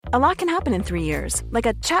A lot can happen in 3 years, like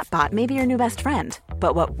a chatbot may be your new best friend.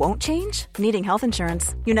 But what won't change? Needing health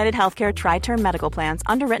insurance. United Healthcare Tri-Term Medical Plans,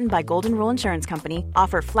 underwritten by Golden Rule Insurance Company,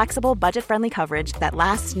 offer flexible, budget-friendly coverage that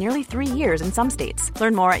lasts nearly 3 years in some states.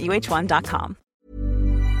 Learn more at uh1.com.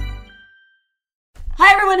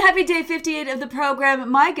 Hi everyone, happy day 58 of the program.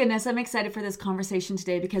 My goodness, I'm excited for this conversation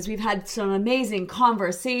today because we've had some amazing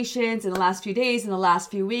conversations in the last few days, in the last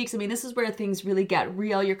few weeks. I mean, this is where things really get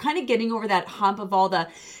real. You're kind of getting over that hump of all the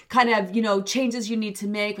kind of, changes you need to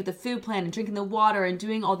make with the food plan and drinking the water and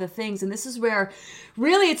doing all the things. And this is where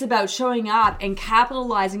really it's about showing up and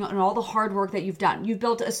capitalizing on all the hard work that you've done. You've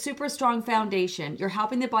built a super strong foundation. You're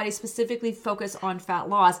helping the body specifically focus on fat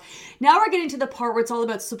loss. Now we're getting to the part where it's all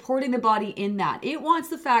about supporting the body in that. It wants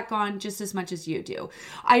the fat gone just as much as you do.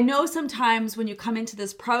 I know sometimes when you come into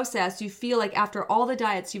this process, you feel like after all the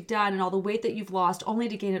diets you've done and all the weight that you've lost, only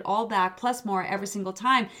to gain it all back plus more every single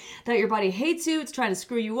time, that your body hates you, it's trying to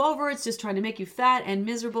screw you over, it's just trying to make you fat and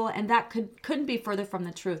miserable, and that couldn't be further from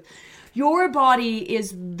the truth. Your body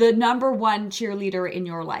is the number one cheerleader in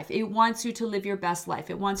your life. It wants you to live your best life.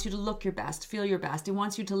 It wants you to look your best, feel your best. It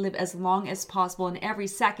wants you to live as long as possible. And every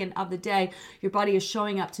second of the day, your body is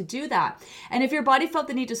showing up to do that. And if your body felt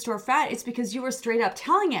the need to store fat, it's because you were straight up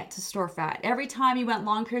telling it to store fat. Every time you went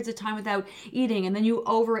long periods of time without eating, and then you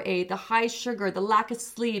overate, the high sugar, the lack of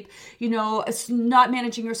sleep, not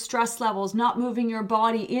managing your stress levels, not moving your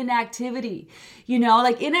body, inactivity.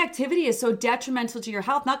 Inactivity is so detrimental to your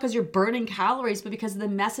health, not because you're burning calories, but because of the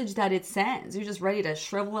message that it sends. You're just ready to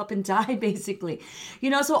shrivel up and die, basically.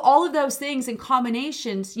 So all of those things in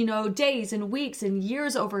combinations, days and weeks and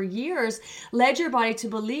years over years led your body to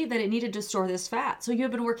believe that it needed to store this fat. So you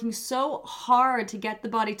have been working so hard to get the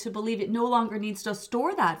body to believe it no longer needs to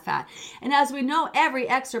store that fat. And as we know, every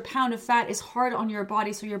extra pound of fat is hard on your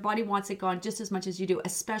body, so your body wants it gone just as much as you do,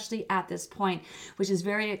 especially at this point, which is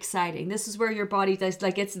very exciting. This is where your body does,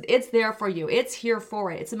 it's there for you. It's here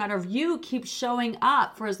for it. It's a matter of you keep showing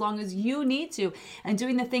up for as long as you need to and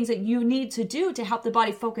doing the things that you need to do to help the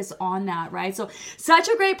body focus on that, right? So such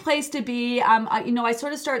a great place to be. I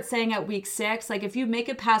sort of start saying at week 6, like if you make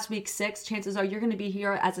it past week 6, chances are you're going to be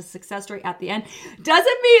here as a success story at the end.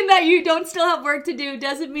 Doesn't mean that you don't still have work to do.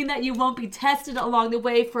 Doesn't mean that you won't be tested along the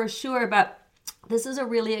way for sure, but this is a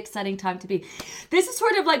really exciting time to be. This is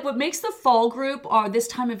sort of like what makes the fall group or this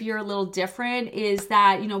time of year a little different is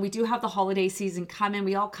that, we do have the holiday season coming.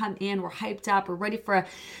 We all come in, we're hyped up, we're ready for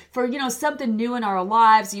something new in our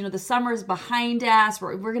lives. The summer's behind us.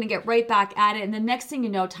 We're going to get right back at it. And the next thing you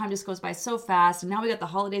know, time just goes by so fast. And now we got the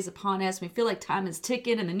holidays upon us. We feel like time is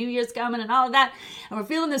ticking and the new year's coming and all of that. And we're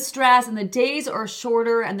feeling the stress and the days are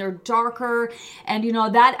shorter and they're darker. And,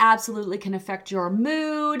 that absolutely can affect your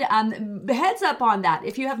mood. Heads up on that.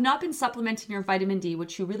 If you have not been supplementing your vitamin D,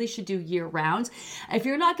 which you really should do year round, if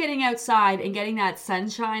you're not getting outside and getting that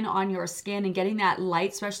sunshine on your skin and getting that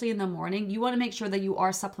light, especially in the morning, you want to make sure that you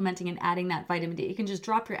are supplementing and adding that vitamin D. It can just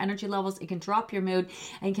drop your energy levels, it can drop your mood,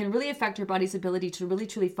 and can really affect your body's ability to really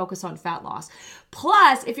truly focus on fat loss.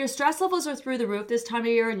 Plus, if your stress levels are through the roof this time of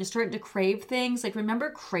year and you're starting to crave things, remember,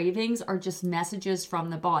 cravings are just messages from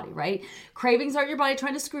the body, right? Cravings aren't your body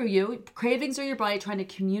trying to screw you. Cravings are your body trying to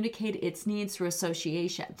communicate its needs through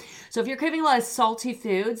association. So if you're craving a lot of salty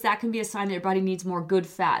foods, that can be a sign that your body needs more good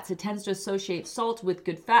fats. It tends to associate salt with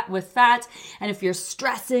good fat, and if you're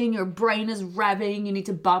stressing, your brain is revving, you need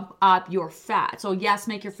to bump up your fat. So yes,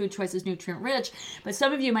 make your food choices nutrient rich, but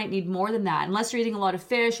some of you might need more than that. Unless you're eating a lot of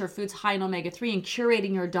fish or foods high in omega-3 and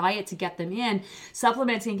curating your diet to get them in,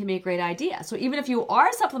 supplementing can be a great idea. So even if you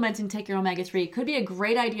are supplementing, take your omega-3, it could be a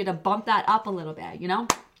great idea to bump that up a little bit,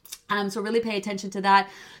 So really pay attention to that.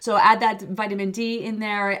 So add that vitamin D in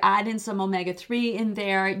there, add in some omega-3 in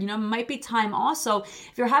there. Might be time also,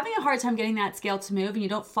 if you're having a hard time getting that scale to move and you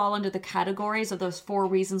don't fall under the categories of those 4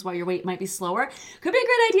 reasons why your weight might be slower, could be a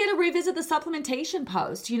great idea to revisit the supplementation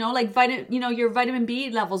post. Your vitamin B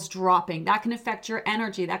levels dropping. That can affect your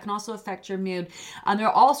energy. That can also affect your mood. There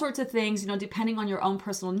are all sorts of things, depending on your own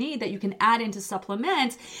personal need that you can add into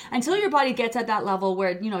supplement until your body gets at that level where,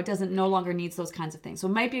 it doesn't no longer needs those kinds of things. So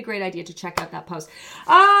it might be a great idea to check out that post.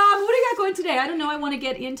 What do you got going today? I don't know. I want to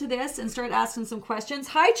get into this and start asking some questions.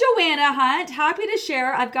 Hi, Joanna Hunt. Happy to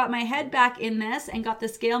share. I've got my head back in this and got the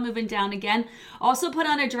scale moving down again. Also put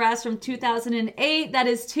on a dress from 2008. That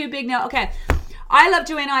is too big now. Okay. I love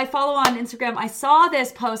Joanna. I follow on Instagram. I saw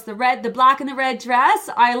this post, the black and the red dress.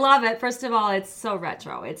 I love it. First of all, it's so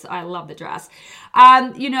retro. I love the dress.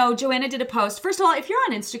 Joanna did a post. First of all, if you're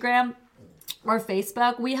on Instagram or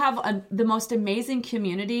Facebook, we have the most amazing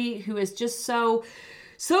community who is just so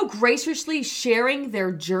so graciously sharing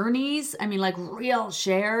their journeys. I mean, like real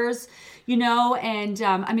shares, and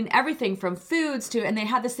I mean, everything from foods to, and they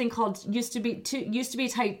had this thing called used to be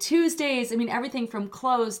tight Tuesdays. I mean, everything from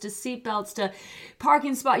clothes to seatbelts to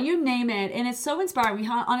parking spot, you name it. And it's so inspiring. We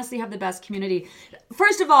honestly have the best community.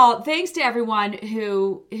 First of all, thanks to everyone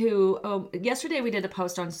who yesterday we did a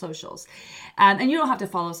post on socials. And you don't have to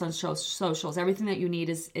follow us on socials. Everything that you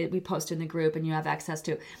need we post in the group and you have access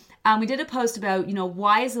to. We did a post about,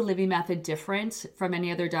 why is the living method different from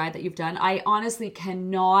any other diet that you've done? I honestly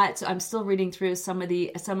cannot. I'm still reading through some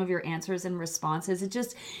of your answers and responses. It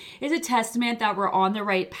just is a testament that we're on the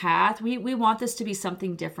right path. We want this to be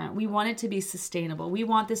something different. We want it to be sustainable. We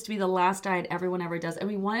want this to be the last diet everyone ever does. And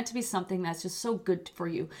we want it to be something that's just so good for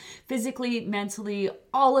you, physically, mentally,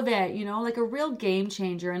 all of it, like a real game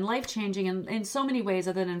changer and life changing in so many ways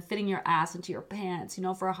other than fitting your ass into your pants,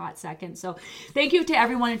 for a hot second. So thank you to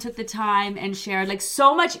everyone who took the time and shared like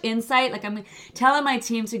so much insight. Like I'm telling my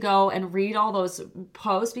team to go and read all those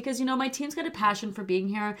posts because, my team's got a passion for being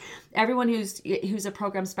here. Everyone who's a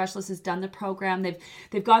program specialist has done the program.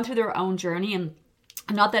 They've gone through their own journey, and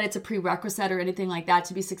not that it's a prerequisite or anything like that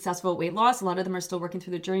to be successful at weight loss. A lot of them are still working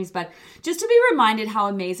through their journeys, but just to be reminded how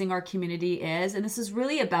amazing our community is. And this is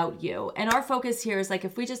really about you. And our focus here is like,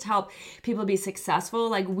 if we just help people be successful,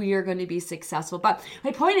 like we are going to be successful. But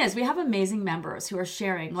my point is we have amazing members who are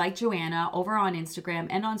sharing, like Joanna, over on Instagram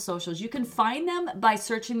and on socials. You can find them by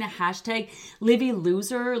searching the hashtag Livy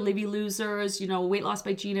Losers, weight loss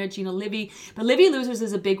by Gina Livy. But Livy Losers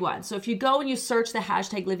is a big one. So if you go and you search the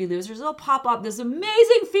hashtag Livy Losers, it'll pop up this amazing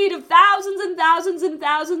feed of thousands and thousands and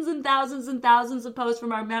thousands and thousands and thousands of posts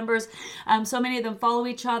from our members. So many of them follow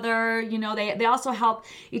each other. They also help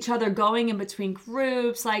each other going in between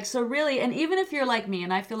groups. So really, and even if you're like me,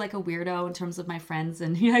 and I feel like a weirdo in terms of my friends,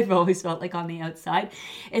 and I've always felt like on the outside,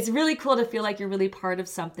 it's really cool to feel like you're really part of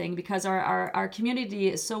something because our community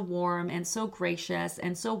is so warm and so gracious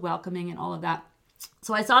and so welcoming and all of that.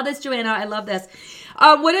 So I saw this, Joanna. I love this.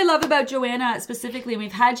 What I love about Joanna specifically, and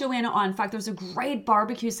we've had Joanna on. In fact, there was a great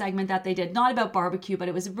barbecue segment that they did, not about barbecue, but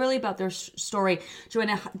it was really about their story.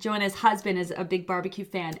 Joanna's husband is a big barbecue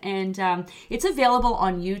fan, and it's available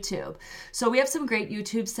on YouTube. So we have some great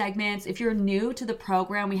YouTube segments. If you're new to the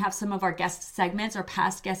program, we have some of our guest segments, our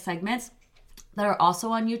past guest segments, that are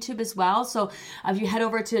also on YouTube as well. So if you head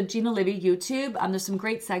over to Gina Livy YouTube, there's some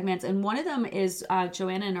great segments. And one of them is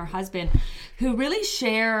Joanna and her husband, who really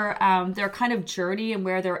share their kind of journey and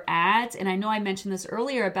where they're at. And I know I mentioned this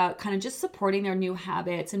earlier about kind of just supporting their new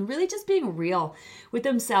habits and really just being real with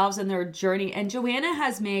themselves and their journey. And Joanna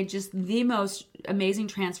has made just the most amazing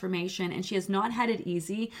transformation, and she has not had it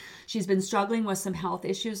easy. She's been struggling with some health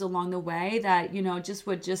issues along the way that,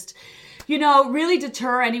 would really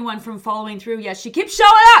deter anyone from following through. Yet she keeps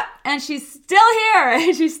showing up, and she's still here,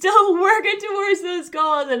 and she's still working towards those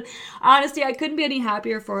goals. And honestly, I couldn't be any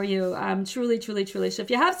happier for you. Truly, truly, truly. So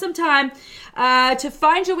if you have some time to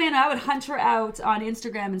find Joanna, I would hunt her out on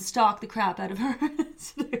Instagram and stalk the crap out of her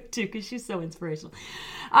too, because she's so inspirational.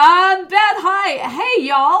 Beth, hi. Hey,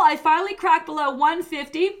 y'all. I finally cracked below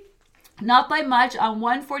 150. Not by much, on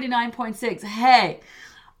 149.6. Hey,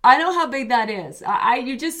 I know how big that is.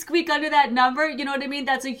 You just squeak under that number. You know what I mean?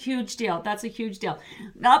 That's a huge deal. That's a huge deal.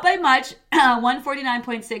 Not by much,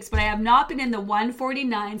 149.6, but I have not been in the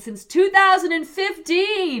 149 since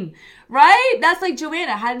 2015, right? That's like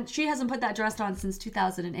Joanna. She hasn't put that dress on since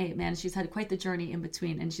 2008, man. She's had quite the journey in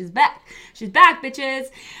between, and she's back. She's back, bitches.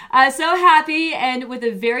 So happy, and with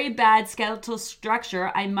a very bad skeletal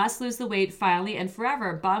structure. I must lose the weight finally and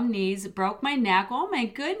forever. Bum knees, broke my neck, oh my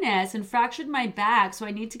goodness, and fractured my back, so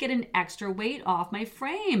I need to get an extra weight off my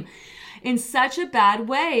frame in such a bad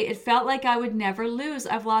way. It felt like I would never lose.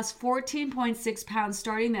 I've lost 14.6 pounds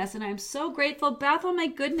starting this, and I'm so grateful. Beth, oh my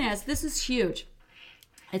goodness, this is huge.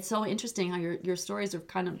 It's so interesting how your stories are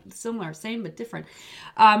kind of similar, same but different.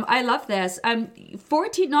 I love this. Not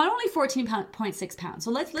only 14.6 pounds.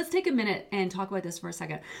 So let's take a minute and talk about this for a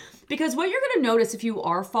second, because what you're going to notice if you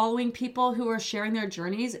are following people who are sharing their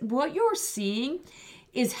journeys, what you're seeing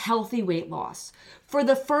is healthy weight loss. For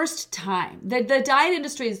the first time, the diet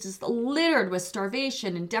industry is just littered with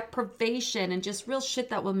starvation and deprivation and just real shit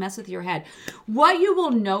that will mess with your head. What you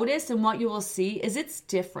will notice and what you will see is it's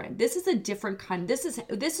different. This is a different kind. This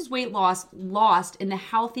is weight loss lost in the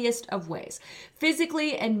healthiest of ways,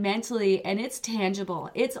 physically and mentally, and it's tangible.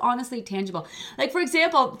 It's honestly tangible. Like, for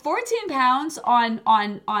example, 14 pounds on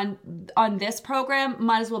this program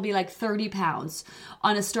might as well be like 30 pounds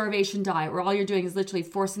on a starvation diet where all you're doing is literally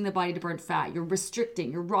basically forcing the body to burn fat. You're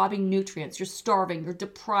restricting, you're robbing nutrients, you're starving, you're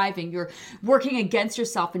depriving, you're working against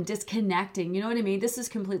yourself and disconnecting. You know what I mean? This is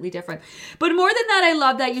completely different. But more than that, I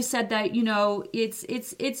love that you said that, you know,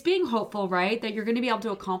 it's being hopeful, right? That you're going to be able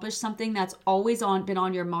to accomplish something that's always been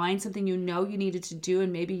on your mind, something you know you needed to do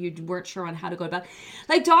and maybe you weren't sure on how to go about.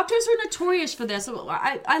 Like, doctors are notorious for this.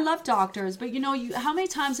 I love doctors, but you know, how many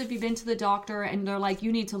times have you been to the doctor and they're like,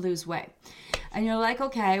 you need to lose weight? And you're like,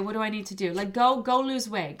 okay, what do I need to do? Like, go lose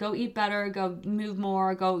weight, go eat better, go move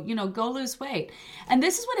more, go lose weight. And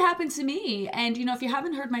this is what happened to me. And, you know, if you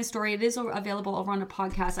haven't heard my story, it is available over on a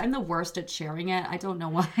podcast. I'm the worst at sharing it. I don't know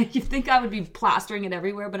why. You think I would be plastering it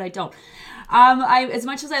everywhere, but I don't. As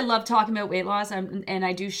much as I love talking about weight loss, and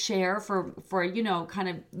I do share for, you know, kind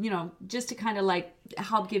of, you know, just to kind of like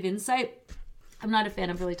help give insight. I'm not a fan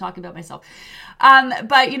of really talking about myself.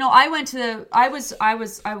 But you know, I was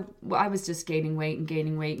just gaining weight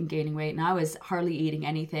and I was hardly eating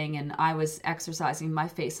anything and I was exercising my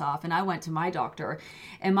face off, and I went to my doctor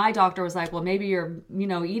and my doctor was like, well, maybe you're, you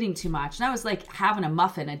know, eating too much. And I was like having a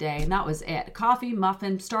muffin a day and that was it. Coffee,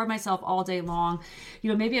 muffin, starved myself all day long, you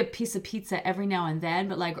know, maybe a piece of pizza every now and then,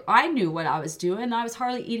 but like I knew what I was doing. I was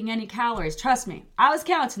hardly eating any calories. Trust me, I was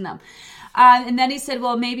counting them. And then he said,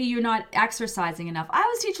 well, maybe you're not exercising enough. I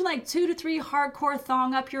was teaching like 2 to 3 hardcore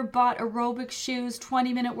thong up your butt, aerobic shoes,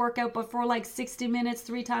 20-minute workout before like 60 minutes,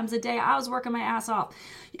 3 times a day. I was working my ass off.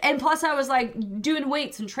 And plus I was like doing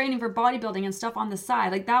weights and training for bodybuilding and stuff on the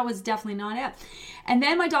side. Like that was definitely not it. And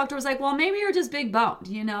then my doctor was like, well, maybe you're just big boned,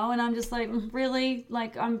 you know? And I'm just like, really?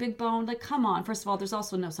 Like I'm big boned? Like, come on. First of all, there's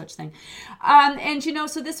also no such thing. And you know,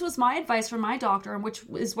 so this was my advice from my doctor, and which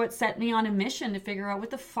is what set me on a mission to figure out what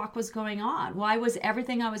the fuck was going on. Why was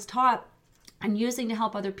everything I was taught and using to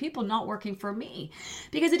help other people not working for me?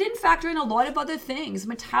 Because it didn't factor in a lot of other things,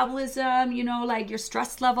 metabolism, you know, like your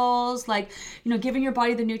stress levels, like, you know, giving your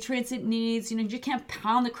body the nutrients it needs. You know, you can't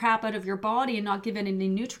pound the crap out of your body and not give it any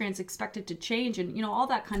nutrients, expect it to change, and, you know, all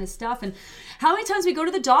that kind of stuff. And how many times we go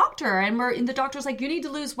to the doctor and the doctor's like, you need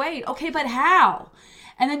to lose weight. Okay, but how?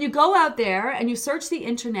 And then you go out there and you search the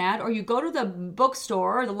internet, or you go to the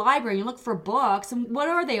bookstore or the library and you look for books, and what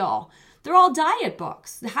are they all? They're all diet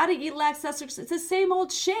books. How to eat less, it's the same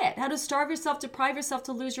old shit. How to starve yourself, deprive yourself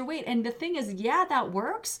to lose your weight. And the thing is, yeah, that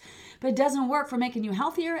works, but it doesn't work for making you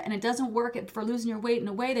healthier, and it doesn't work for losing your weight in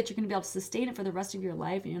a way that you're going to be able to sustain it for the rest of your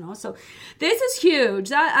life, you know? So this is huge.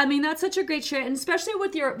 That's such a great shit. And especially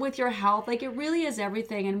with your health, like it really is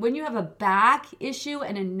everything. And when you have a back issue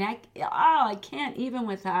and a neck, I can't even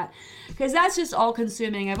with that, because that's just all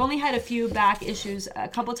consuming. I've only had a few back issues a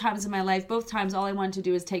couple times in my life. Both times all I wanted to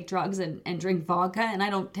do is take drugs and drink vodka, and I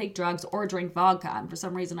don't take drugs or drink vodka, and for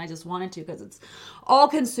some reason I just wanted to, because it's all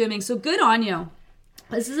consuming. So good on you.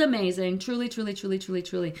 This is amazing. Truly, truly, truly, truly,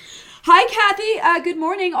 truly. Hi, Kathy. Good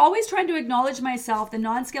morning. Always trying to acknowledge myself. The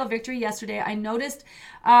non-scale victory yesterday. I noticed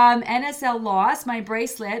NSL loss. My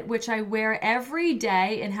bracelet, which I wear every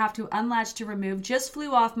day and have to unlatch to remove, just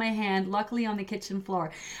flew off my hand, luckily on the kitchen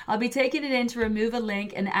floor. I'll be taking it in to remove a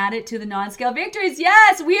link and add it to the non-scale victories.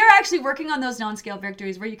 Yes, we are actually working on those non-scale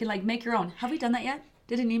victories where you can like make your own. Have we done that yet?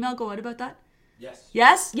 Did an email go out about that?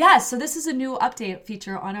 Yes. So this is a new update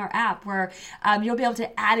feature on our app where you'll be able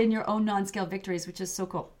to add in your own non-scale victories, which is so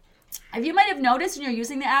cool. If you might have noticed when you're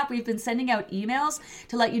using the app, we've been sending out emails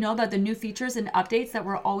to let you know about the new features and updates that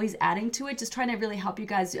we're always adding to it, just trying to really help you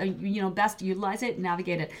guys, best utilize it and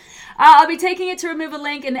navigate it. I'll be taking it to remove a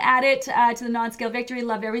link and add it to the non-scale victory.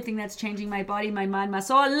 Love everything that's changing my body, my mind, my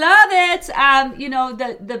soul. I love it.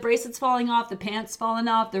 The bracelets falling off, the pants falling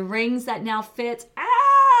off, the rings that now fit.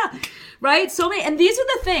 Right? So many. And these are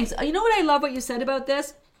the things. You know what I love what you said about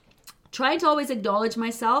this? Trying to always acknowledge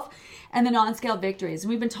myself and the non-scale victories. And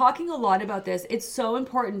we've been talking a lot about this. It's so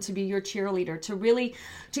important to be your cheerleader,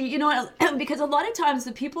 because a lot of times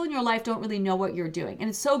the people in your life don't really know what you're doing. And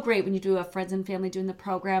it's so great when you do have friends and family doing the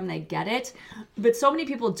program, they get it. But so many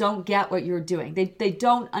people don't get what you're doing. They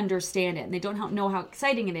don't understand it, and they don't know how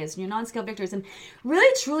exciting it is, and your non-scale victories, and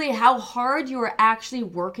really truly how hard you are actually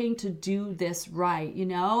working to do this right, you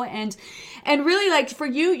know? And really, like, for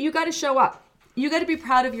you, you got to show up. You got to be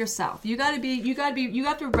proud of yourself. You have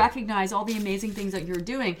to recognize all the amazing things that you're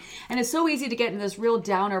doing. And it's so easy to get in this real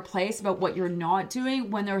downer place about what you're not doing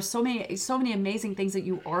when there are so many amazing things that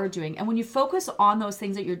you are doing. And when you focus on those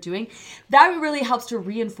things that you're doing, that really helps to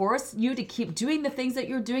reinforce you to keep doing the things that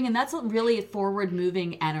you're doing. And that's really a forward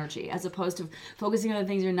moving energy, as opposed to focusing on the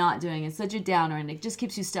things you're not doing. It's such a downer, and it just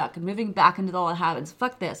keeps you stuck and moving back into the old habits.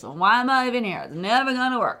 Fuck this. Why am I even here? It's never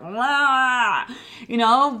going to work.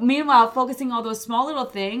 Meanwhile, focusing on know, those small little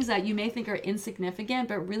things that you may think are insignificant,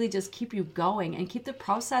 but really just keep you going and keep the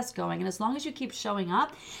process going. And as long as you keep showing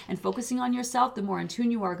up and focusing on yourself, the more in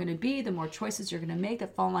tune you are going to be, the more choices you're going to make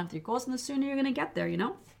that fall in line with your goals, and the sooner you're going to get there, you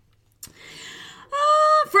know?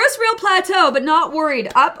 First real plateau, but not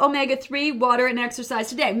worried. Up omega-3, water, and exercise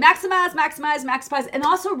today. Maximize, and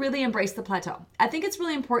also really embrace the plateau. I think it's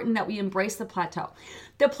really important that we embrace the plateau.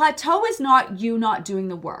 The plateau is not you not doing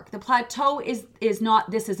the work. The plateau is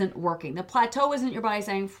not this isn't working. The plateau isn't your body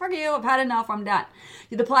saying, fuck you, I've had enough, I'm done.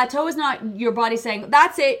 The plateau is not your body saying,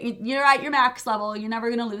 that's it, you're at your max level, you're never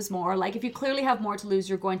going to lose more. Like if you clearly have more to lose,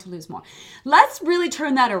 you're going to lose more. Let's really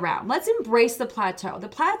turn that around. Let's embrace the plateau. The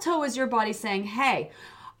plateau is your body saying, hey,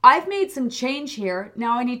 I've made some change here.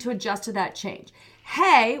 Now I need to adjust to that change.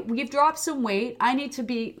 Hey, we've dropped some weight. I need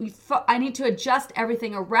to adjust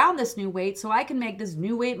everything around this new weight so I can make this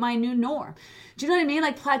new weight my new norm. Do you know what I mean?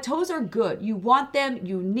 Like plateaus are good. You want them,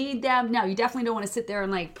 you need them. Now, you definitely don't want to sit there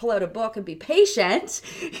and like pull out a book and be patient.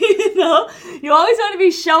 You know, you always want to be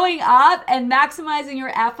showing up and maximizing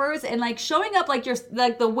your efforts and like showing up like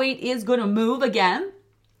the weight is going to move again.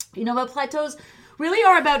 You know, but plateaus really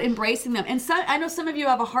are about embracing them. And I know some of you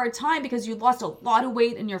have a hard time because you lost a lot of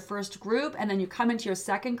weight in your first group and then you come into your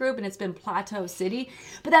second group and it's been plateau city.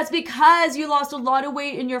 But that's because you lost a lot of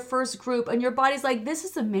weight in your first group and your body's like, this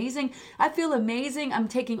is amazing. I feel amazing. I'm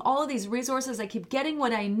taking all of these resources. I keep getting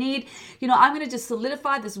what I need. You know, I'm going to just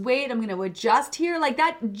solidify this weight. I'm going to adjust here. Like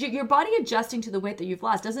that, your body adjusting to the weight that you've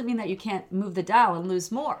lost doesn't mean that you can't move the dial and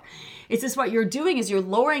lose more. It's just what you're doing is you're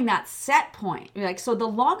lowering that set point. Like, so the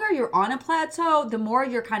longer you're on a plateau, the more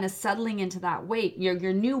you're kind of settling into that weight, your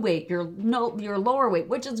new weight, your lower weight,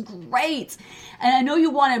 which is great. And I know you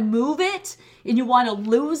want to move it and you want to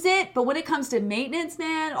lose it, but when it comes to maintenance,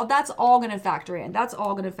 man, that's all going to factor in. That's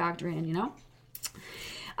all going to factor in, you know?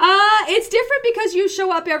 It's different because you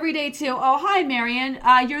show up every day too. Oh, hi, Marion.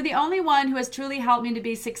 You're the only one who has truly helped me to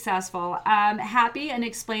be successful. Happy and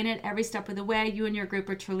explain it every step of the way. You and your group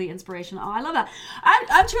are truly inspirational. Oh, I love that.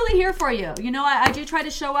 I'm truly here for you. You know, I do try to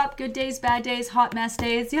show up good days, bad days, hot mess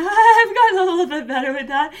days. Yeah, I've gotten a little bit better with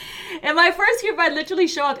that. In my first group, I'd literally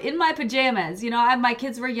show up in my pajamas. You know, my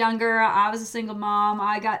kids were younger. I was a single mom.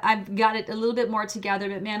 I've got it a little bit more together,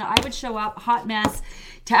 but man, I would show up hot mess.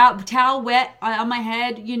 Towel wet on my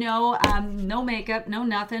head, you know, no makeup, no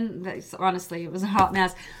nothing. Honestly, it was a hot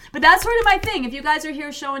mess. But that's sort of my thing. If you guys are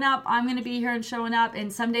here showing up, I'm going to be here and showing up.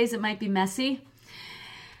 And some days it might be messy.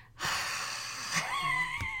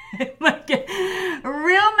 It might get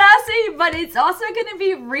real messy, but it's also going to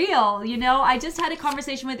be real. You know, I just had a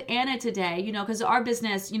conversation with Anna today, you know, because our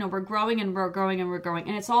business, you know, we're growing and we're growing and we're growing.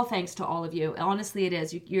 And it's all thanks to all of you. Honestly, it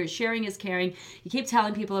is. You're sharing is caring. You keep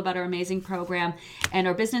telling people about our amazing program and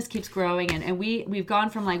our business keeps growing. And we've gone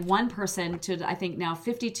from like one person to, I think now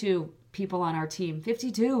 52 people on our team,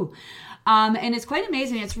 52. And it's quite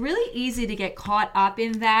amazing. It's really easy to get caught up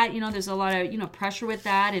in that. You know, there's a lot of, you know, pressure with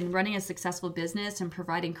that and running a successful business and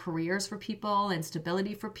providing careers for people and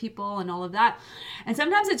stability for people and all of that. And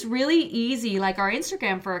sometimes it's really easy, like our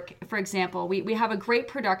Instagram, for example, we have a great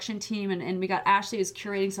production team and we got Ashley who's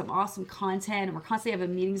curating some awesome content and we're constantly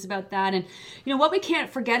having meetings about that. And, you know, what we can't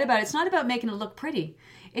forget about, it's not about making it look pretty.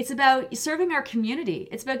 It's about serving our community.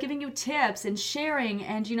 It's about giving you tips and sharing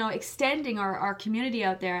and, you know, extending our community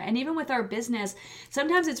out there. And even with our business,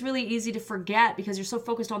 sometimes it's really easy to forget because you're so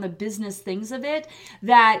focused on the business things of it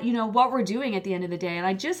that, you know, what we're doing at the end of the day. And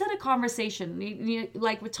I just had a conversation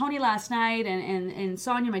like with Tony last night and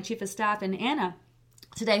Sonia, my chief of staff, and Anna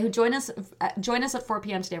today, who join us at 4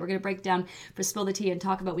 p.m. today. We're going to break down for Spill the Tea and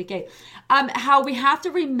talk about week 8. How we have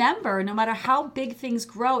to remember, no matter how big things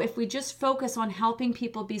grow, if we just focus on helping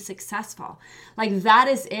people be successful, like that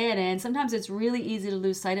is it. And sometimes it's really easy to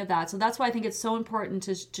lose sight of that. So that's why I think it's so important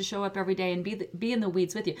to show up every day and be in the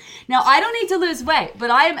weeds with you. Now, I don't need to lose weight,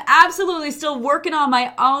 but I am absolutely still working on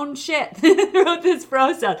my own shit throughout this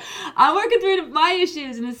process. I'm working through my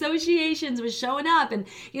issues and associations with showing up and,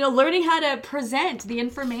 you know, learning how to present the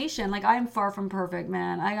information. Like, I am far from perfect,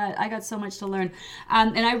 man. I got so much to learn,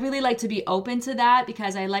 and I really like to be open to that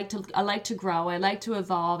because I like to grow. I like to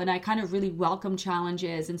evolve, and I kind of really welcome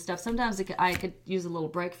challenges and stuff. Sometimes I could use a little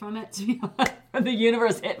break from it, to be honest. The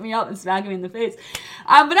universe hit me up and smacking me in the face,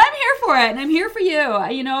 but I'm here for it, and I'm here for you.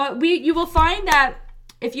 You know, you will find that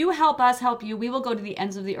If you help us help you, we will go to the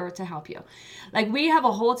ends of the earth to help you. Like, we have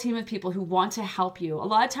a whole team of people who want to help you. A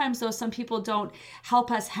lot of times, though, some people don't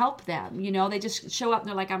help us help them. You know, they just show up and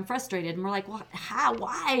they're like, I'm frustrated. And we're like, well, how?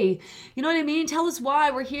 Why? You know what I mean? Tell us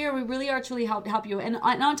why. We're here. We really are truly help you. And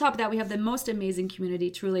on top of that, we have the most amazing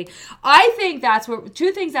community, truly. I think that's where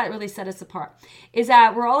two things that really set us apart is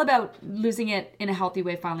that we're all about losing it in a healthy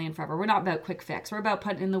way finally and forever. We're not about quick fix. We're about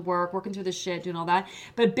putting in the work, working through the shit, doing all that.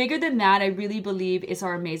 But bigger than that, I really believe is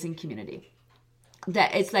our amazing community.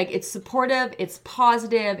 That it's like, it's supportive, it's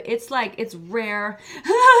positive, it's like, it's rare.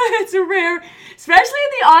 It's rare, especially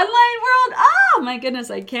in the online world. Oh my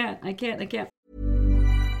goodness, I can't.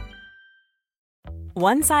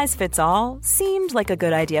 One size fits all seemed like a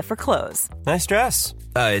good idea for clothes. Nice dress.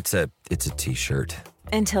 It's a t-shirt.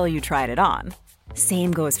 Until you tried it on.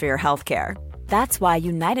 Same goes for your healthcare. That's why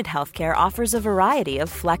United Healthcare offers a variety of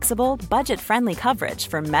flexible, budget-friendly coverage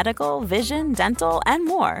for medical, vision, dental, and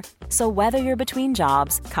more. So whether you're between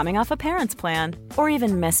jobs, coming off a parent's plan, or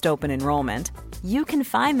even missed open enrollment, you can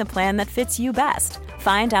find the plan that fits you best.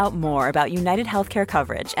 Find out more about United Healthcare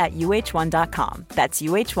coverage at uh1.com. That's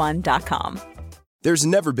uh1.com. There's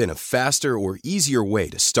never been a faster or easier way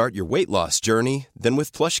to start your weight loss journey than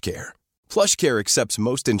with PlushCare. PlushCare accepts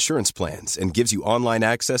most insurance plans and gives you online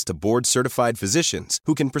access to board-certified physicians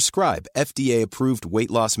who can prescribe FDA-approved weight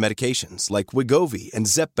loss medications like Wegovy and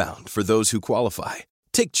Zepbound for those who qualify.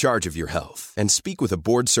 Take charge of your health and speak with a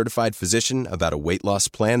board-certified physician about a weight loss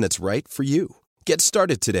plan that's right for you. Get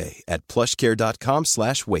started today at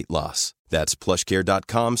plushcare.com/weight-loss. That's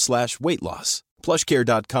plushcare.com/weight-loss.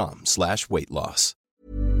 plushcare.com/weight-loss.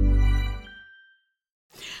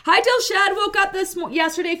 Hi, Dilshad. Woke up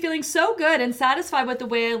yesterday feeling so good and satisfied with the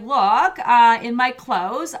way I look in my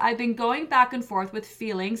clothes. I've been going back and forth with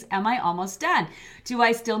feelings. Am I almost done? Do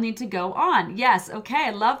I still need to go on? Yes. Okay. I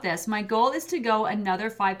love this. My goal is to go another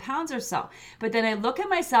 5 pounds or so. But then I look at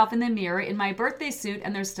myself in the mirror in my birthday suit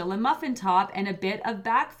and there's still a muffin top and a bit of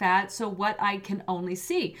back fat. So what I can only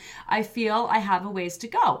see. I feel I have a ways to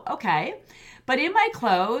go. Okay. But in my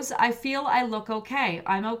clothes, I feel I look okay.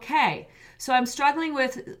 I'm okay. So I'm struggling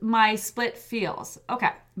with my split feels. Okay.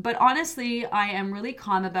 But honestly, I am really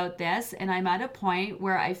calm about this. And I'm at a point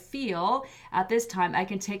where I feel at this time I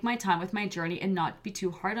can take my time with my journey and not be too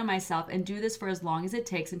hard on myself and do this for as long as it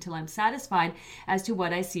takes until I'm satisfied as to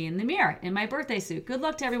what I see in the mirror in my birthday suit. Good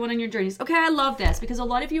luck to everyone on your journeys. Okay, I love this because a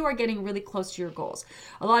lot of you are getting really close to your goals.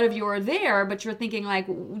 A lot of you are there, but you're thinking like,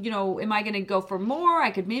 you know, am I going to go for more? I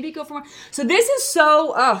could maybe go for more. So this is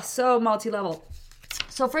so multi-level.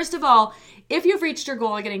 So first of all, if you've reached your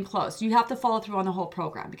goal of getting close, you have to follow through on the whole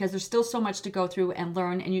program because there's still so much to go through and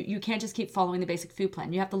learn, and you can't just keep following the basic food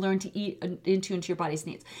plan. You have to learn to eat in tune to your body's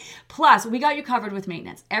needs. Plus, we got you covered with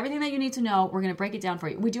maintenance. Everything that you need to know, we're going to break it down for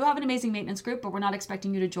you. We do have an amazing maintenance group, but we're not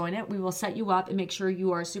expecting you to join it. We will set you up and make sure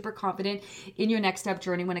you are super confident in your next step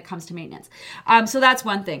journey when it comes to maintenance. So that's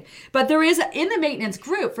one thing. But there is, in the maintenance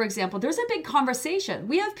group, for example, there's a big conversation.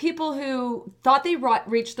 We have people who thought they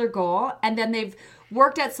reached their goal, and then they've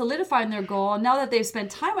worked at solidifying their goal. And now that they've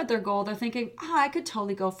spent time with their goal, they're thinking, I could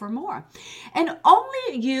totally go for more. And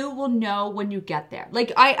only you will know when you get there.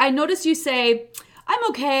 Like I notice you say, I'm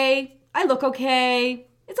okay. I look okay.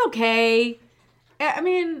 It's okay. I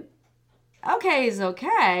mean, okay is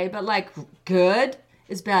okay, but like good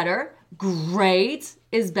is better. Great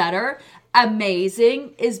is better.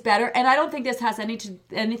 Amazing is better. And I don't think this has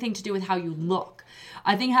anything to do with how you look.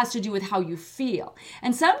 I think it has to do with how you feel.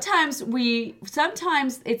 And sometimes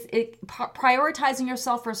prioritizing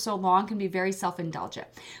yourself for so long can be very self-indulgent.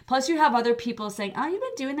 Plus you have other people saying, oh, you've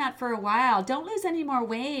been doing that for a while. Don't lose any more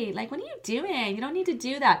weight. Like, what are you doing? You don't need to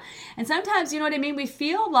do that. And sometimes, you know what I mean? We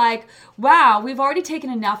feel like, wow, we've already taken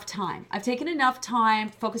enough time. I've taken enough time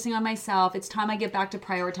focusing on myself. It's time I get back to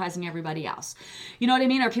prioritizing everybody else. You know what I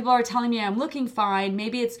mean? Or people are telling me I'm looking fine.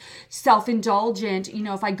 Maybe it's self-indulgent, you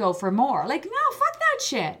know, if I go for more. Like, no, fuck that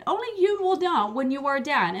shit. Only you will know when you are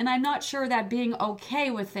done. And I'm not sure that being okay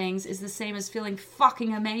with things is the same as feeling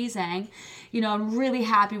fucking amazing. You know, I'm really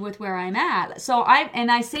happy with where I'm at. So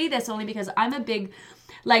I say this only because I'm a big,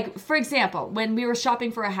 like, for example, when we were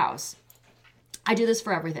shopping for a house, I do this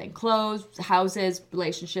for everything. Clothes, houses,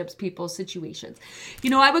 relationships, people, situations. You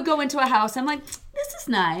know, I would go into a house, I'm like, this is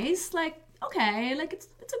nice. Like, okay, like it's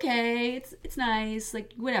okay. It's nice.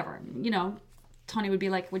 Like, whatever, you know. Tony would be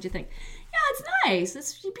like, what'd you think? Yeah, it's nice.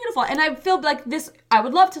 It's beautiful. And I feel like this, I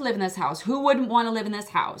would love to live in this house. Who wouldn't want to live in this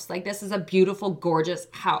house? Like, this is a beautiful, gorgeous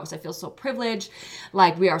house. I feel so privileged.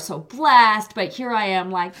 Like, we are so blessed. But here I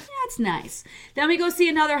am like, yeah, that's nice. Then we go see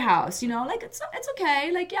another house, like it's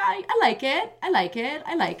okay. Like, yeah, I like it. I like it.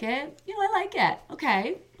 I like it. I like it.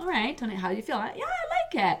 Okay. All right. Tony, how do you feel? Yeah, I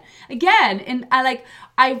like it. Again, and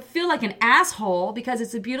I feel like an asshole because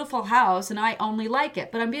it's a beautiful house and I only like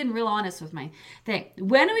it. But I'm being real honest with my thing.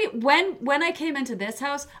 When I came into this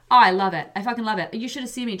house, I love it. I fucking love it. You should have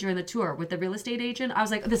seen me during the tour with the real estate agent. I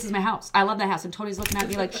was like, this is my house. I love that house. And Tony's looking at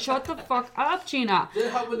me like, shut the fuck up, Gina.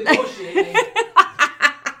 Didn't help with negotiating.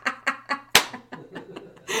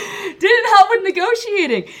 Didn't help with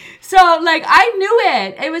negotiating. So I knew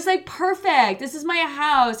it. It was perfect. This is my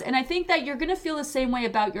house. And I think that you're going to feel the same way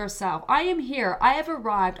about yourself. I am here. I have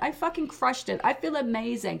arrived. I fucking crushed it. I feel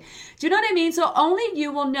amazing. Do you know what I mean? So only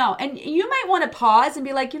you will know. And you might want to pause and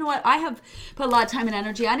be like, you know what? I have put a lot of time and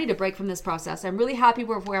energy. I need a break from this process. I'm really happy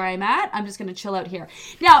with where I'm at. I'm just going to chill out here.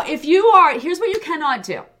 Now, here's what you cannot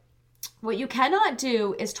do. What you cannot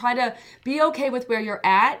do is try to be okay with where you're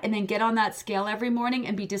at and then get on that scale every morning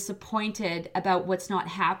and be disappointed about what's not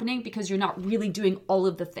happening because you're not really doing all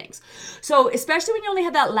of the things. So especially when you only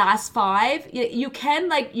have that last 5, you can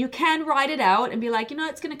ride it out and be like,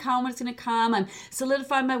 it's going to come when it's going to come. I'm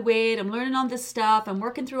solidifying my weight. I'm learning all this stuff. I'm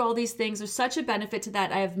working through all these things. There's such a benefit to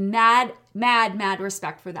that. I have mad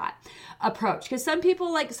respect for that approach because some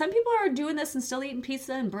people are doing this and still eating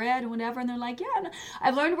pizza and bread and whatever, and they're like, yeah, no.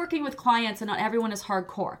 I've learned working with clients and not everyone is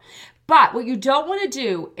hardcore. But what you don't want to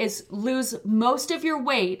do is lose most of your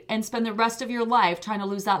weight and spend the rest of your life trying to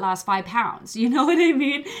lose that last 5 pounds. You know what I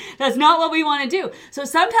mean? That's not what we want to do. So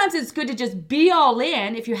sometimes it's good to just be all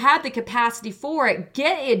in. If you have the capacity for it,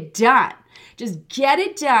 get it done. Just get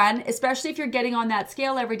it done, especially if you're getting on that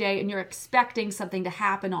scale every day and you're expecting something to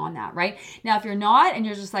happen on that, right? Now, if you're not and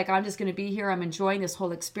you're just like, I'm just going to be here, I'm enjoying this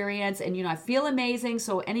whole experience and, I feel amazing.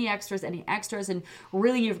 So any extras, and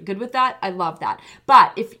really you're good with that, I love that.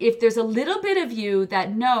 But if there's a little bit of you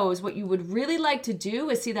that knows what you would really like to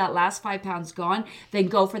do is see that last 5 pounds gone, then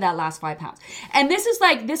go for that last 5 pounds. And this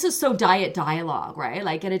is so diet dialogue, right?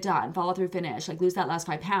 Like get it done, follow through, finish, lose that last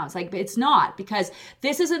 5 pounds. But it's not, because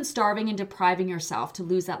this isn't starving and depriving yourself to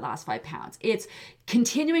lose that last 5 pounds. It's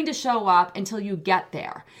continuing to show up until you get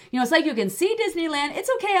there. It's like you can see Disneyland. It's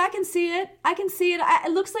okay. I can see it.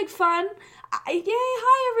 It looks like fun. Yay.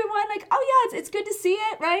 Hi, everyone. Oh yeah, it's good to see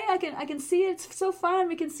it, right? I can see it. It's so fun.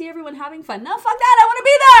 We can see everyone having fun. No, fuck that. I want to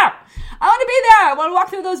be there. I want to walk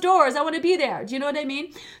through those doors. I want to be there. Do you know what I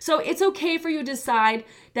mean? So it's okay for you to decide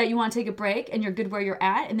that you want to take a break and you're good where you're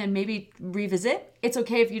at and then maybe revisit. It's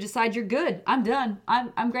okay if you decide you're good. I'm done.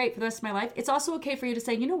 I'm great for the rest of my life. It's also okay for you to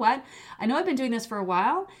say, you know what? I know I've been doing this for a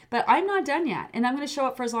while, but I'm not done yet. And I'm going to show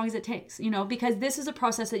up for as long as it takes, because this is a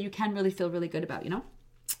process that you can really feel really good about,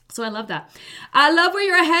 So I love that. I love where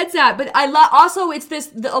your head's at, but I love also it's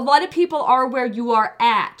this, a lot of people are where you are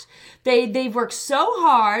at. They've worked so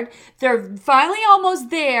hard. They're finally almost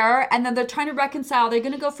there. And then they're trying to reconcile. They're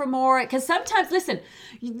going to go for more. Because sometimes, listen,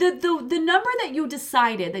 the number that you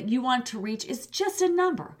decided that you want to reach is just a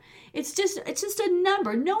number. It's just a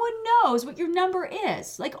number. No one knows what your number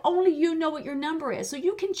is. Only you know what your number is. So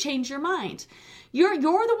you can change your mind. You're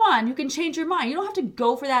the one who can change your mind. You don't have to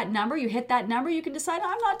go for that number. You hit that number. You can decide,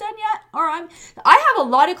 I'm not done yet. Or I have a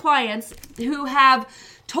lot of clients who have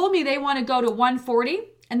told me they want to go to 140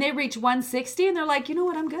 and they reach 160 and they're like, you know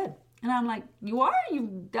what? I'm good. And I'm like, you are?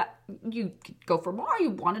 You go for more?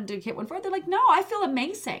 You wanted to hit 140? They're like, no, I feel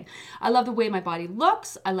amazing. I love the way my body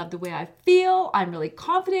looks. I love the way I feel. I'm really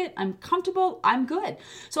confident. I'm comfortable. I'm good.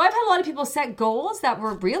 So I've had a lot of people set goals that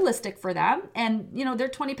were realistic for them. And, they're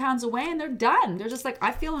 20 pounds away and they're done. They're just like,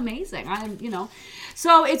 I feel amazing.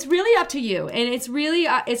 So it's really up to you. And it's really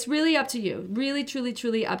up to you. Really, truly,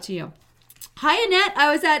 truly up to you. Hi, Annette.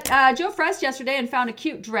 I was at Joe Fresh yesterday and found a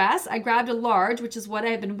cute dress. I grabbed a large, which is what I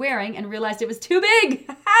have been wearing, and realized it was too big.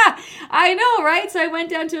 I know, right? So I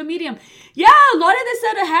went down to a medium. Yeah, a lot of this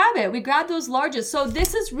out of habit. We grabbed those larges. So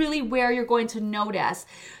this is really where you're going to notice.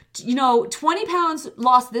 20 pounds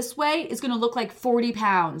lost this way is going to look like 40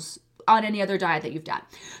 pounds on any other diet that you've done.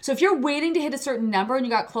 So if you're waiting to hit a certain number and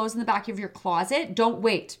you got clothes in the back of your closet, don't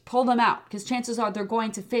wait. Pull them out, because chances are they're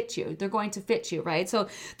going to fit you. They're going to fit you, right? So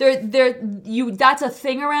that's a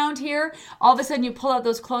thing around here. All of a sudden you pull out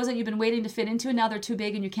those clothes that you've been waiting to fit into, and now they're too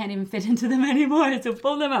big and you can't even fit into them anymore. So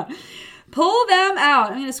pull them out. Pull them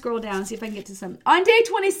out. I'm going to scroll down and see if I can get to some. On day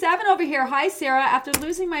 27 over here. Hi, Sarah. After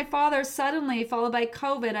losing my father suddenly, followed by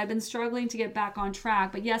COVID, I've been struggling to get back on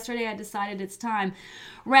track. But yesterday I decided it's time.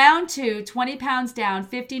 Round 2, 20 pounds down,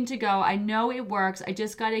 15 to go. I know it works. I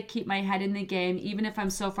just got to keep my head in the game, even if I'm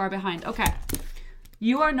so far behind. Okay.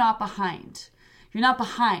 You are not behind. You're not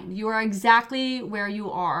behind. You are exactly where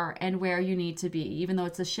you are and where you need to be, even though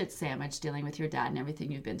it's a shit sandwich dealing with your dad and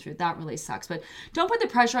everything you've been through. That really sucks. But don't put the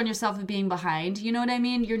pressure on yourself of being behind. You know what I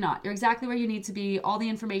mean? You're not. You're exactly where you need to be. All the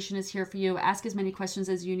information is here for you. Ask as many questions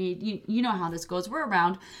as you need. You know how this goes. We're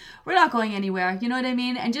around. We're not going anywhere. You know what I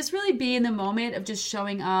mean? And just really be in the moment of just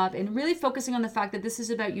showing up and really focusing on the fact that this is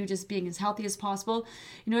about you just being as healthy as possible.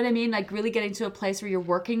 You know what I mean? Like really getting to a place where you're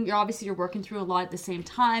working. You're working through a lot at the same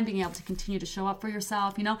time, being able to continue to show up for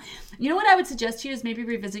yourself. You know what I would suggest to you is maybe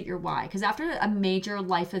revisit your why, because after a major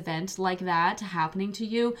life event like that happening to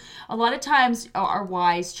you, a lot of times our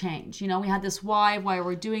whys change. You know, we had this why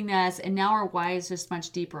we're doing this, and now our why is just much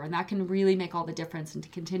deeper, and that can really make all the difference into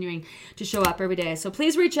continuing to show up every day. So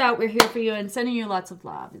please reach out. We're here for you and sending you lots of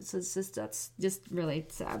love. That's just really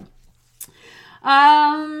sad.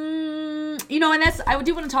 And I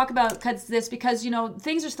do want to talk about this because,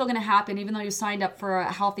 things are still going to happen even though you signed up for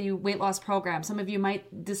a healthy weight loss program. Some of you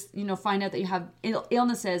might just, find out that you have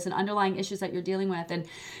illnesses and underlying issues that you're dealing with. And,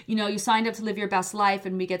 you signed up to live your best life,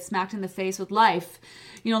 and we get smacked in the face with life,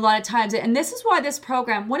 a lot of times. And this is why this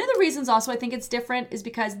program, one of the reasons also I think it's different is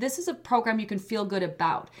because this is a program you can feel good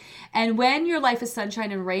about. And when your life is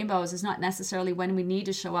sunshine and rainbows is not necessarily when we need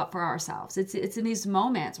to show up for ourselves. It's in these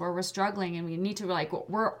moments where we're struggling and we need to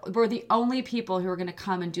we're the only people who are going to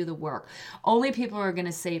come and do the work. Only people who are going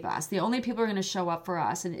to save us. The only people who are going to show up for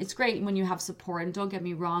us. And it's great when you have support, and don't get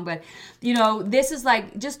me wrong, but this is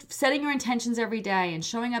like just setting your intentions every day and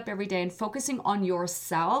showing up every day and focusing on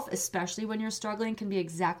yourself, especially when you're struggling, can be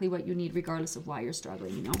exactly what you need regardless of why you're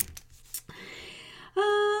struggling,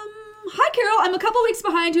 Hi, Carol. I'm a couple weeks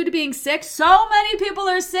behind due to being sick. So many people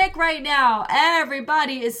are sick right now.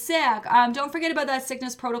 Everybody is sick. Don't forget about that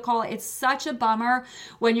sickness protocol. It's such a bummer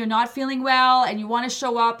when you're not feeling well and you want to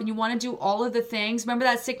show up and you want to do all of the things. Remember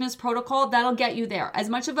that sickness protocol? That'll get you there. As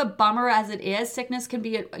much of a bummer as it is, sickness can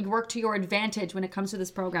be work to your advantage when it comes to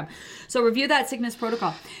this program. So review that sickness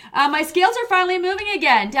protocol. My scales are finally moving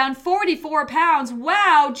again. Down 44 pounds.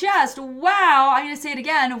 Wow. Just wow. I'm going to say it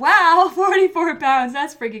again. Wow. 44 pounds.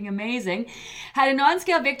 That's freaking amazing. Had a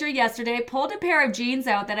non-scale victory yesterday, pulled a pair of jeans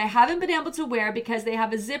out that I haven't been able to wear because they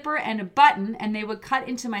have a zipper and a button and they would cut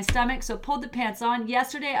into my stomach, so pulled the pants on.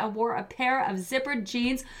 Yesterday I wore a pair of zippered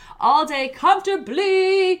jeans all day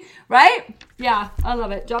comfortably, right? Yeah, I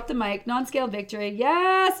love it. Drop the mic. Non-scale victory.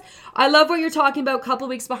 Yes. I love what you're talking about. Couple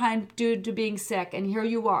weeks behind due to being sick. And here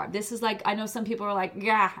you are. This is like, I know some people are like,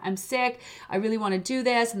 yeah, I'm sick. I really want to do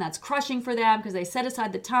this. And that's crushing for them because they set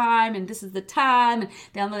aside the time and this is the time.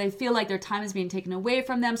 And they feel like their time is being taken away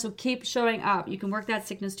from them. So keep showing up. You can work that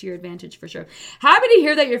sickness to your advantage for sure. Happy to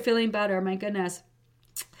hear that you're feeling better. My goodness.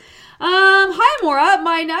 Hi, Maura.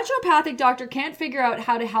 My naturopathic doctor can't figure out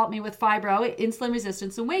how to help me with fibro, insulin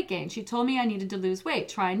resistance, and weight gain. She told me I needed to lose weight.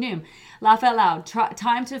 Try Noom. Laugh out loud.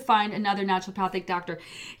 Time to find another naturopathic doctor.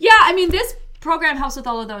 Yeah, I mean, this program helps with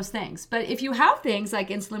all of those things. But if you have things like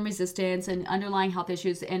insulin resistance and underlying health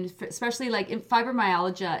issues, and especially like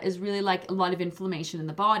fibromyalgia is really like a lot of inflammation in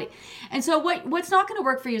the body. And so what's not going to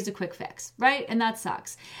work for you is a quick fix, right? And that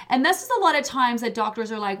sucks. And this is a lot of times that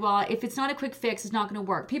doctors are like, well, if it's not a quick fix, it's not going to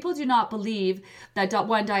work. People do not believe that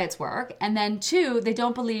one, diets work. And then two, they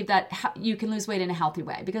don't believe that you can lose weight in a healthy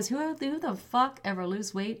way. Because who the fuck ever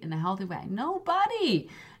lose weight in a healthy way? Nobody.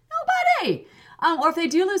 Or if they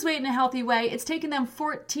do lose weight in a healthy way, it's taken them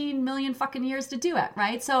 14 million fucking years to do it,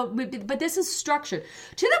 right? So, but this is structured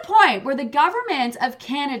to the point where the government of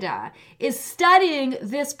Canada is studying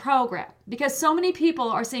this program because so many people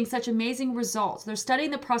are seeing such amazing results. They're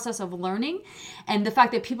studying the process of learning and the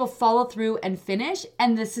fact that people follow through and finish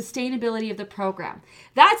and the sustainability of the program.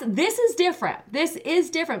 This is different. This is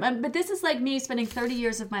different. But this is like me spending 30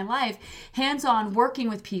 years of my life hands-on working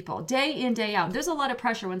with people day in, day out. There's a lot of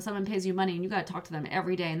pressure when someone pays you money and you got to talk to them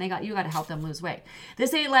every day and you got to help them lose weight.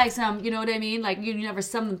 This ain't like some, you know what I mean? Like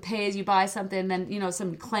someone pays, you buy something, then,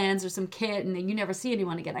 some cleanse or some kit and then you never see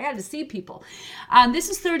anyone again. I got to see people. This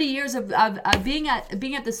is 30 years of being at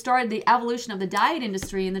the start of the evolution of the diet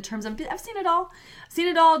industry in the terms of, I've seen it all. Seen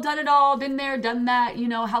it all, done it all, been there, done that,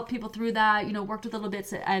 helped people through that, worked with little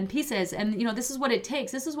bits and pieces. And, this is what it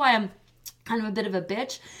takes. This is why I'm kind of a bit of a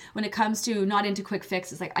bitch when it comes to not into quick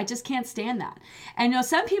fixes. Like, I just can't stand that. And,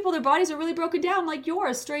 some people, their bodies are really broken down like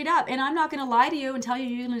yours, straight up. And I'm not going to lie to you and tell you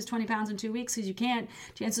you can lose 20 pounds in 2 weeks because you can't.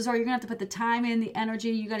 Chances are you're going to have to put the time in, the energy.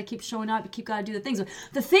 You got to keep showing up. You got to do the things.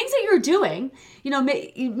 The things that you're doing,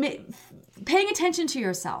 paying attention to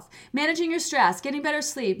yourself, managing your stress, getting better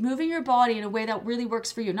sleep, moving your body in a way that really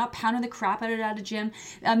works for you, not pounding the crap out of it at a gym,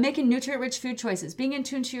 making nutrient-rich food choices, being in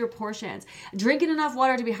tune to your portions, drinking enough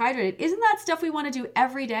water to be hydrated. Isn't that stuff we want to do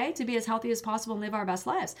every day to be as healthy as possible and live our best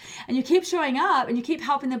lives? And you keep showing up and you keep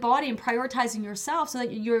helping the body and prioritizing yourself so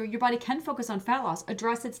that your body can focus on fat loss,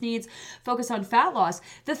 address its needs, focus on fat loss.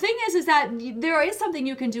 The thing is that there is something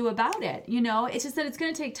you can do about it. It's just that it's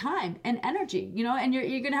going to take time and energy, and you're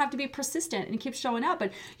going to have to be persistent and keep showing up,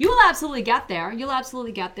 but you will absolutely get there. You'll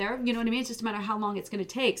absolutely get there. You know what I mean? It's just a matter of how long it's going to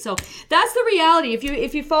take. So that's the reality.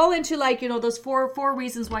 If you fall into those four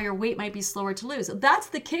reasons why your weight might be slower to lose, that's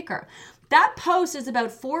the kicker. That post is about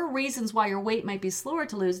 4 reasons why your weight might be slower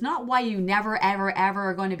to lose, not why you never, ever, ever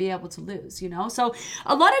are going to be able to lose, So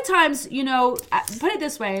a lot of times, put it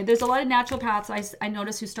this way, there's a lot of naturopaths I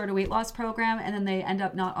notice who start a weight loss program and then they end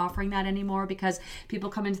up not offering that anymore because people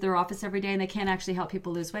come into their office every day and they can't actually help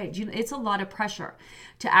people lose weight. It's a lot of pressure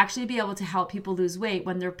to actually be able to help people lose weight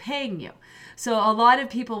when they're paying you. So a lot of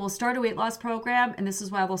people will start a weight loss program, and this is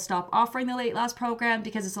why they'll stop offering the weight loss program,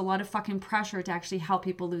 because it's a lot of fucking pressure to actually help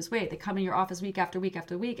people lose weight. They come in your office week after week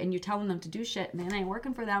after week and you're telling them to do shit and it ain't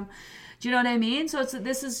working for them. Do you know what I mean? So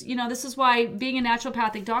this is why being a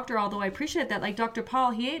naturopathic doctor, although I appreciate that, like Dr.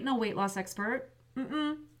 Paul, he ain't no weight loss expert.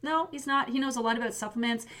 No, he's not. He knows a lot about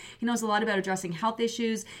supplements. He knows a lot about addressing health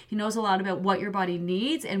issues. He knows a lot about what your body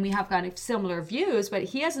needs. And we have kind of similar views, but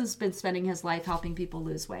he hasn't been spending his life helping people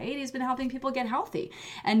lose weight. He's been helping people get healthy.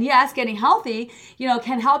 And yes, getting healthy,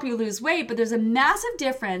 can help you lose weight, but there's a massive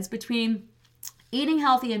difference between eating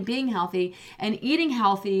healthy and being healthy, and eating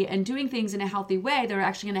healthy and doing things in a healthy way that are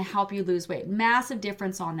actually going to help you lose weight. Massive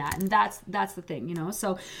difference on that. And that's the thing,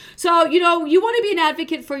 So you want to be an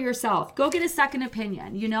advocate for yourself. Go get a second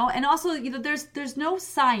opinion, And also, there's no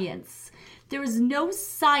science. There is no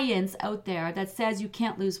science out there that says you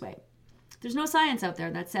can't lose weight. There's no science out there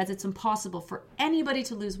that says it's impossible for anybody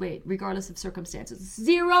to lose weight, regardless of circumstances.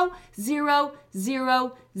 Zero, zero,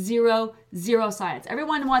 zero, zero, zero science.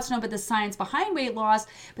 Everyone wants to know about the science behind weight loss,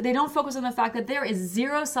 but they don't focus on the fact that there is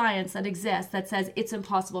zero science that exists that says it's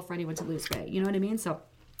impossible for anyone to lose weight. You know what I mean? So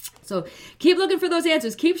keep looking for those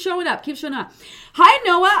answers. Keep showing up. Keep showing up. Hi,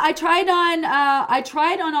 Noah. I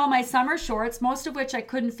tried on all my summer shorts, most of which I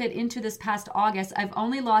couldn't fit into this past August. I've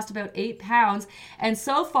only lost about 8 pounds, and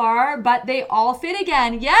so far, but they all fit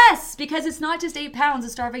again. Yes, because it's not just 8 pounds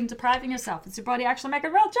of starving, depriving yourself. It's your body actually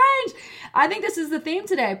making a real change. I think this is the theme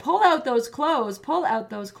today. Pull out those clothes. Pull out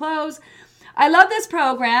those clothes. I love this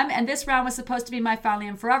program, and this round was supposed to be my family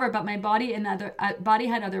and forever, but my body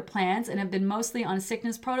had other plans and have been mostly on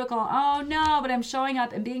sickness protocol. Oh no, but I'm showing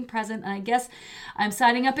up and being present, and I guess I'm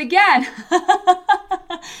signing up again.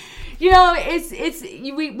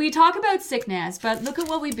 We talk about sickness, but look at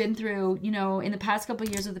what we've been through, in the past couple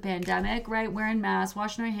of years of the pandemic, right? Wearing masks,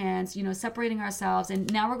 washing our hands, separating ourselves,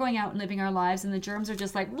 and now we're going out and living our lives, and the germs are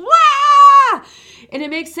just like, wah! And it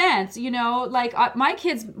makes sense, my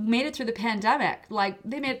kids made it through the pandemic.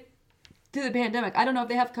 They made it through the pandemic. I don't know if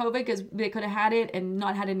they have COVID because they could have had it and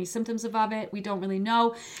not had any symptoms of it. We don't really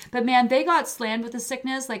know. But man, they got slammed with the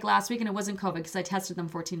sickness last week, and it wasn't COVID because I tested them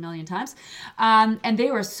 14 million times. And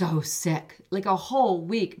they were so sick, a whole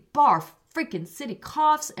week. Barf, freaking city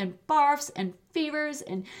coughs and barfs and fevers,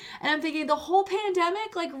 and I'm thinking, the whole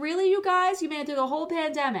pandemic, really, you guys, you made it through the whole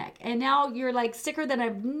pandemic, and now you're sicker than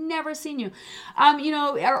I've never seen you.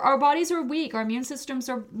 Our bodies are weak, our immune systems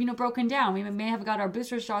are broken down. We may have got our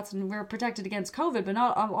booster shots and we're protected against COVID, but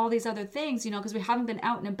not all these other things, because we haven't been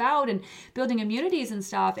out and about and building immunities and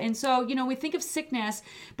stuff. And so we think of sickness,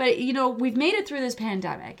 but we've made it through this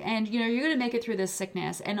pandemic, and you're going to make it through this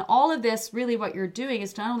sickness, and all of this, really what you're doing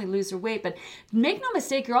is to not only lose your weight, but make no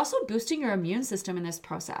mistake, you're also boosting your immune system in this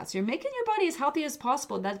process. You're making your body as healthy as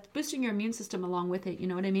possible. That's boosting your immune system along with it. You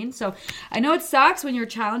know what I mean? So I know it sucks when you're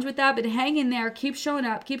challenged with that, but hang in there. Keep showing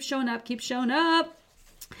up. Keep showing up. Keep showing up.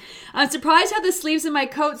 I'm surprised how the sleeves in my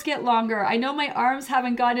coats get longer. I know my arms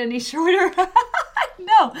haven't gotten any shorter.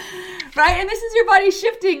 No, right? And this is your body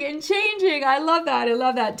shifting and changing. I love that. I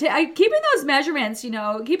love that. Keeping those measurements, doing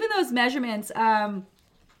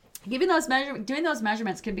those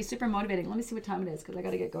measurements can be super motivating. Let me see what time it is because I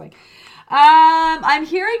got to get going. I'm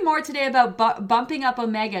hearing more today about bumping up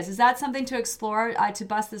omegas. Is that something to explore to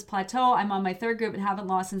bust this plateau? I'm on my 3rd group and haven't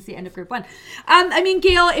lost since the end of group 1.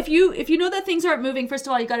 Gail, if you know that things aren't moving, first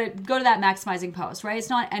of all, you got to go to that maximizing post, right? It's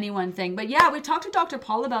not any one thing. But yeah, we've talked to Dr.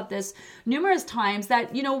 Paul about this numerous times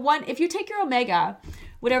that, if you take your omega,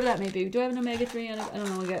 whatever that may be. Do I have an omega-3? I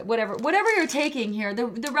don't know. Whatever you're taking here,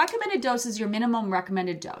 the recommended dose is your minimum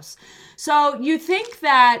recommended dose. So you think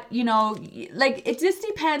that, like it just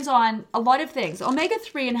depends on a lot of things.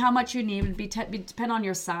 Omega-3 and how much you need would depend on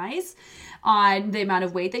your size, on the amount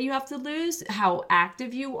of weight that you have to lose, how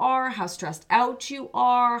active you are, how stressed out you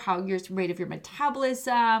are, how your rate of your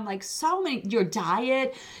metabolism, like so many, your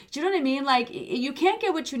diet. Do you know what I mean? Like you can't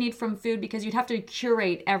get what you need from food because you'd have to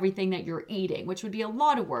curate everything that you're eating, which would be a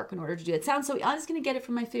lot of work in order to do it. It sounds so, I'm just going to get it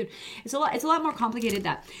from my food. It's a lot more complicated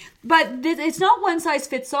than that. But it's not one size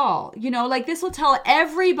fits all. Like this will tell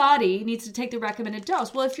everybody needs to take the recommended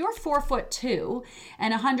dose. Well, if you're 4'2"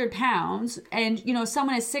 and 100 pounds and,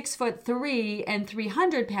 someone is 6'3" and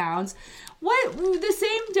 300 pounds, what, the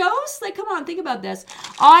same dose? Like, come on, think about this.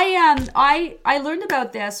 I learned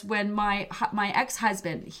about this when my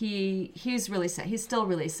ex-husband, he's really sick. He's still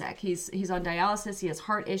really sick. He's on dialysis. He has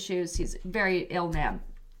heart issues. He's a very ill man.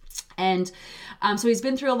 And so he's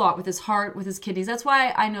been through a lot with his heart, with his kidneys. That's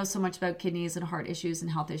why I know so much about kidneys and heart issues and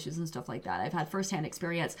health issues and stuff like that. I've had firsthand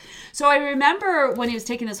experience. So I remember when he was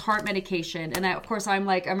taking this heart medication, and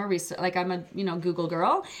I'm a Google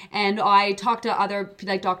girl, and I talked to other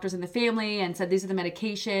doctors in the family and said these are the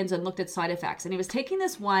medications and looked at side effects. And he was taking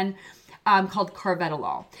this one called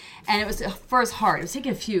carvedilol, and it was for his heart. He was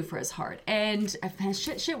taking a few for his heart, and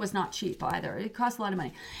shit was not cheap either. It cost a lot of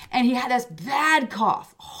money, and he had this bad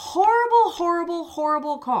cough,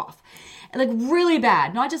 horrible cough, like really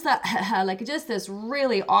bad, not just that, like just this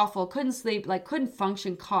really awful, couldn't sleep, like couldn't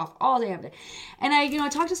function cough all day every day. And I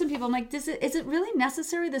talked to some people. I'm like, is it really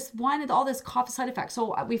necessary? This one with all this cough side effects.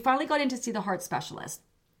 So we finally got in to see the heart specialist.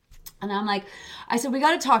 And I said, we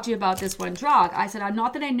got to talk to you about this one drug. I said,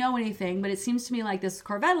 not that I know anything, but it seems to me like this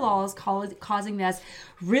carvedilol is causing this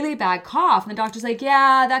really bad cough. And the doctor's like,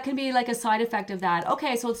 yeah, that can be like a side effect of that.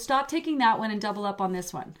 Okay, so stop taking that one and double up on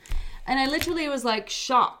this one. And I literally was like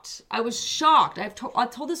shocked. I was shocked. I've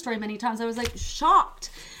told this story many times. I was like shocked.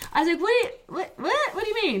 I was like, what do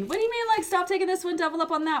you mean? What do you mean, like, stop taking this one, double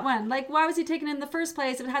up on that one? Like, why was he taking it in the first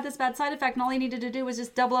place if it had this bad side effect and all he needed to do was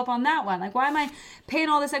just double up on that one? Like, why am I paying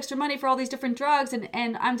all this extra money for all these different drugs?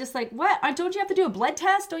 And I'm just like, what? Don't you have to do a blood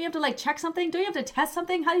test? Don't you have to, like, check something? Don't you have to test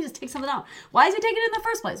something? How do you just take something out? Why is he taking it in the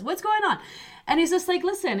first place? What's going on? And he's just like,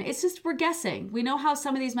 listen, it's just, we're guessing. We know how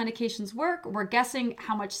some of these medications work. We're guessing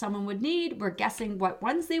how much someone would need. We're guessing what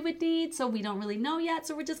ones they would need. So we don't really know yet.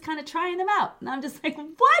 So we're just kind of trying them out. And I'm just like,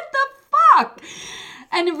 what the fuck?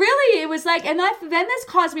 And really, it was like, and then this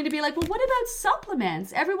caused me to be like, well, what about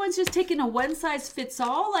supplements? Everyone's just taking a one size fits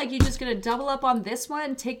all. Like, you're just going to double up on this one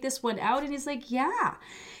and take this one out. And he's like, yeah.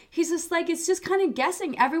 He's just like, it's just kind of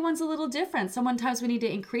guessing. Everyone's a little different. Sometimes we need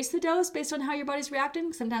to increase the dose based on how your body's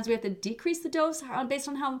reacting. Sometimes we have to decrease the dose based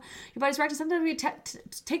on how your body's reacting. Sometimes we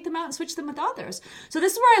take them out and switch them with others. So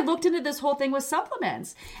this is where I looked into this whole thing with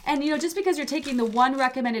supplements. And, just because you're taking the one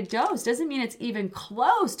recommended dose doesn't mean it's even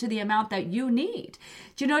close to the amount that you need.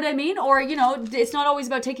 Do you know what I mean? Or, it's not always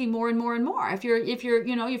about taking more and more and more. If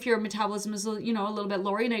your metabolism is, a little bit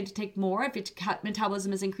lower, you need to take more. If your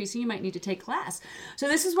metabolism is increasing, you might need to take less. So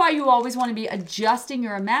this is why you always want to be adjusting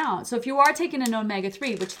your amount. So if you are taking an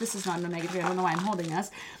omega-3, which this is not an omega-3, I don't know why I'm holding this,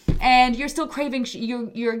 and you're still craving,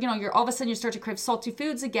 you're all of a sudden you start to crave salty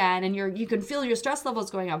foods again, and you can feel your stress levels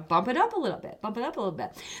going up. Bump it up a little bit.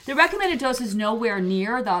 The recommended dose is nowhere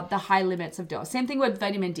near the high limits of dose. Same thing with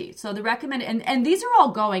vitamin D. So the recommended, and these are all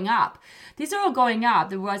going up.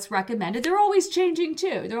 What's recommended. They're always changing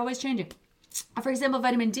too. They're always changing. For example,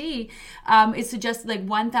 vitamin D is suggested like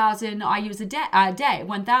 1,000 IUs a day,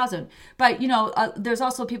 1,000. But, there's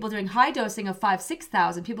also people doing high dosing of 5,000,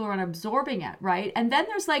 6,000. People are absorbing it, right? And then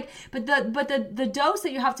there's like, but the dose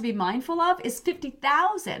that you have to be mindful of is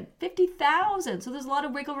 50,000. 50,000. So there's a lot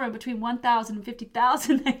of wiggle room between 1,000 and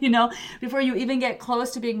 50,000, before you even get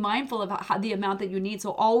close to being mindful of the amount that you need.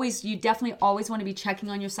 So you definitely always want to be checking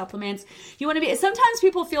on your supplements. Sometimes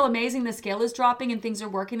people feel amazing. The scale is dropping and things are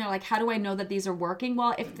working. They're like, how do I know that these are working?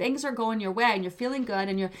 Well, if things are going your way and you're feeling good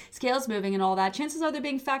and your scale's moving and all that, chances are they're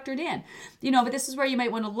being factored in. But this is where you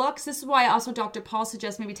might want to look. So this is why also Dr. Paul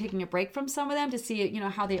suggests maybe taking a break from some of them to see,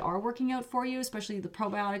 how they are working out for you, especially the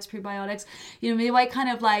probiotics, prebiotics. Maybe like kind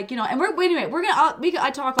of like, and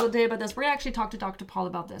I talk all day about this. We're gonna actually talk to Dr. Paul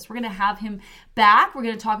about this. We're gonna have him back. We're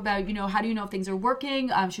gonna talk about, how do you know if things are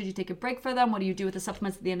working? Should you take a break for them? What do you do with the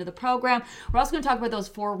supplements at the end of the program? We're also gonna talk about those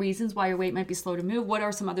 4 reasons why your weight might be slow to move. What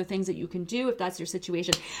are some other things that you can do if that's your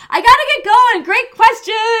situation? I gotta get going. Great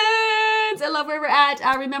question. comments. I love where we're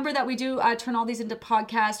at. Remember that we do turn all these into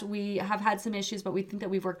podcasts. We have had some issues, but we think that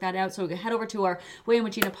we've worked that out. So head over to our Weigh In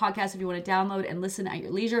with Gina podcast if you want to download and listen at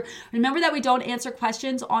your leisure. Remember that we don't answer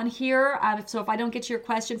questions on here. So if I don't get to your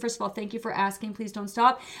question, first of all, thank you for asking. Please don't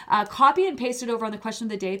stop. Copy and paste it over on the question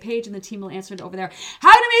of the day page, and the team will answer it over there.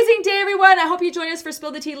 Have an amazing day, everyone. I hope you join us for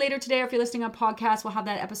Spill the Tea later today, or if you're listening on podcast, we'll have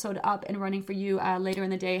that episode up and running for you later in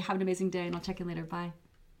the day. Have an amazing day, and I'll check in later. Bye.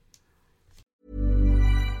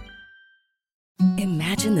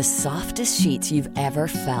 Imagine the softest sheets you've ever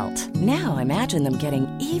felt. Now imagine them getting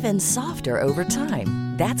even softer over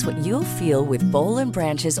time. That's what you'll feel with Boll &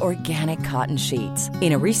 Branch's organic cotton sheets.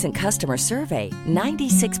 In a recent customer survey,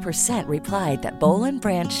 96% replied that Boll &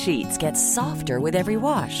 Branch sheets get softer with every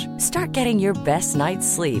wash. Start getting your best night's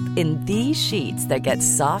sleep in these sheets that get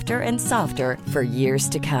softer and softer for years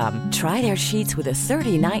to come. Try their sheets with a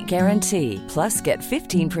 30-night guarantee. Plus, get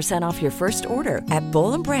 15% off your first order at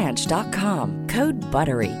bollandbranch.com. Code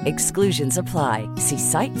BUTTERY. Exclusions apply. See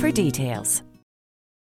site for details.